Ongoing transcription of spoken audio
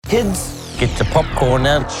Kids, get your popcorn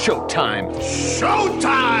out. It's showtime.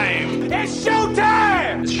 Showtime! It's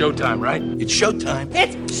showtime! It's showtime, right? It's showtime.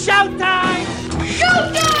 It's showtime!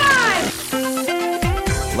 Showtime!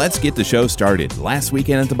 Let's get the show started. Last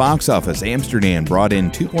weekend at the box office, Amsterdam brought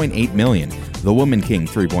in $2.8 million, The Woman King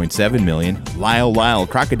 $3.7 million, Lyle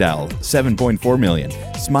Crocodile $7.4 million,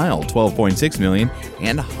 Smile $12.6 million,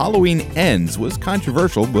 and Halloween Ends was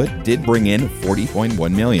controversial but did bring in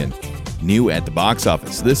 $40.1 million. New at the box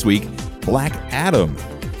office this week, Black Adam.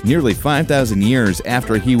 Nearly 5,000 years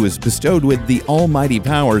after he was bestowed with the almighty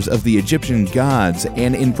powers of the Egyptian gods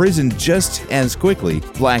and imprisoned just as quickly,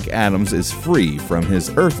 Black Adam is free from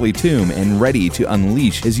his earthly tomb and ready to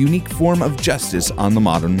unleash his unique form of justice on the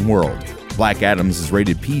modern world. Black Adam is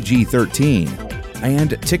rated PG-13.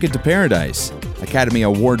 And Ticket to Paradise. Academy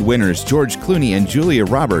Award winners George Clooney and Julia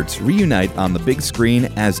Roberts reunite on the big screen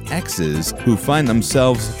as exes who find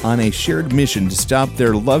themselves on a shared mission to stop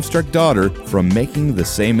their love-struck daughter from making the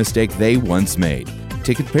same mistake they once made.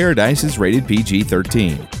 Ticket to Paradise is rated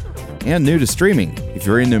PG-13. And new to streaming, if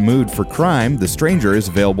you're in the mood for crime, The Stranger is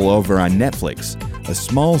available over on Netflix. A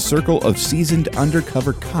small circle of seasoned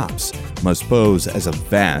undercover cops must pose as a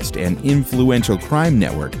vast and influential crime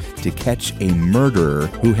network to catch a murderer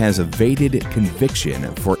who has evaded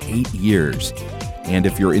conviction for 8 years. And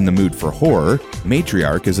if you're in the mood for horror,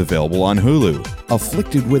 Matriarch is available on Hulu.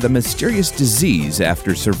 Afflicted with a mysterious disease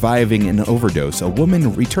after surviving an overdose, a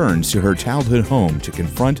woman returns to her childhood home to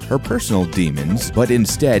confront her personal demons, but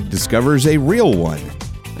instead discovers a real one.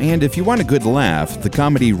 And if you want a good laugh, the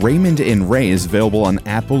comedy Raymond and Ray is available on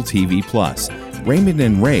Apple TV+. Raymond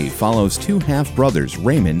and Ray follows two half-brothers,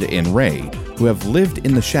 Raymond and Ray, who have lived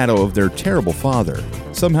in the shadow of their terrible father.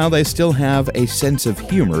 Somehow they still have a sense of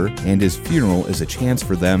humor, and his funeral is a chance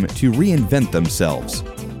for them to reinvent themselves.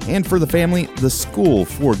 And for the family, The School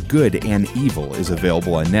for Good and Evil is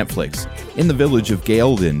available on Netflix. In the village of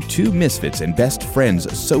Gaelden, two misfits and best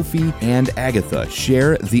friends, Sophie and Agatha,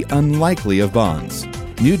 share the unlikely of bonds.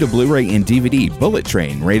 New to Blu-ray and DVD, Bullet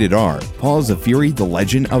Train, rated R. Paws of Fury, The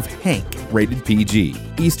Legend of Hank, rated PG.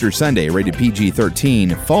 Easter Sunday, rated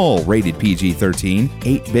PG-13. Fall, rated PG-13.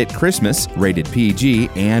 8-Bit Christmas, rated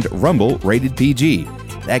PG. And Rumble, rated PG.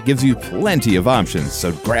 That gives you plenty of options,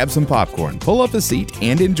 so grab some popcorn, pull up a seat,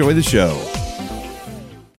 and enjoy the show.